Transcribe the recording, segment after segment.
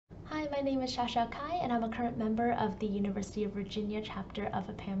my name is Xiaoxiao and I'm a current member of the University of Virginia chapter of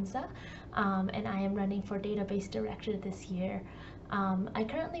APAMSA, and I am running for database director this year. I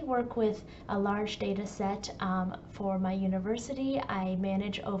currently work with a large data set for my university. I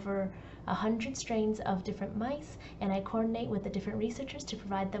manage over 100 strains of different mice, and I coordinate with the different researchers to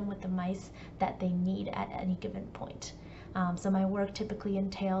provide them with the mice that they need at any given point. So my work typically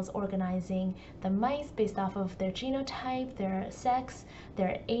entails organizing the mice based off of their genotype, their sex,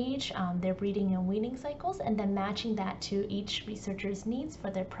 their age, their breeding and weaning cycles, and then matching that to each researcher's needs for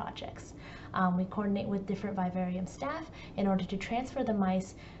their projects. We coordinate with different vivarium staff in order to transfer the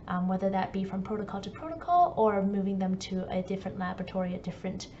mice, whether that be from protocol to protocol or moving them to a different laboratory, a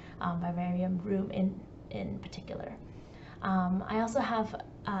different vivarium room in particular. I also have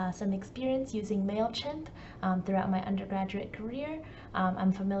some experience using MailChimp throughout my undergraduate career.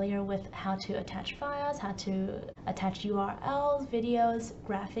 I'm familiar with how to attach files, how to attach URLs, videos,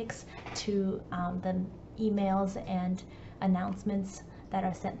 graphics to the emails and announcements that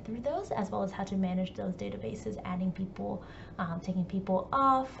are sent through those, as well as how to manage those databases, adding people, taking people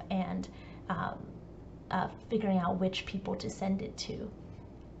off, and figuring out which people to send it to.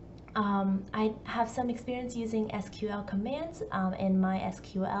 I have some experience using SQL commands in my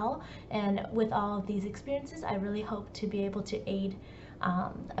SQL, and with all of these experiences, I really hope to be able to aid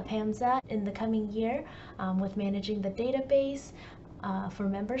APAMSA in the coming year with managing the database for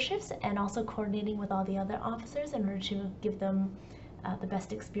memberships, and also coordinating with all the other officers in order to give them the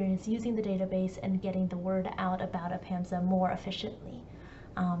best experience using the database and getting the word out about APAMSA more efficiently.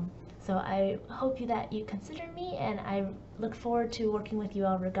 So I hope that you consider me, and I look forward to working with you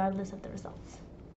all regardless of the results.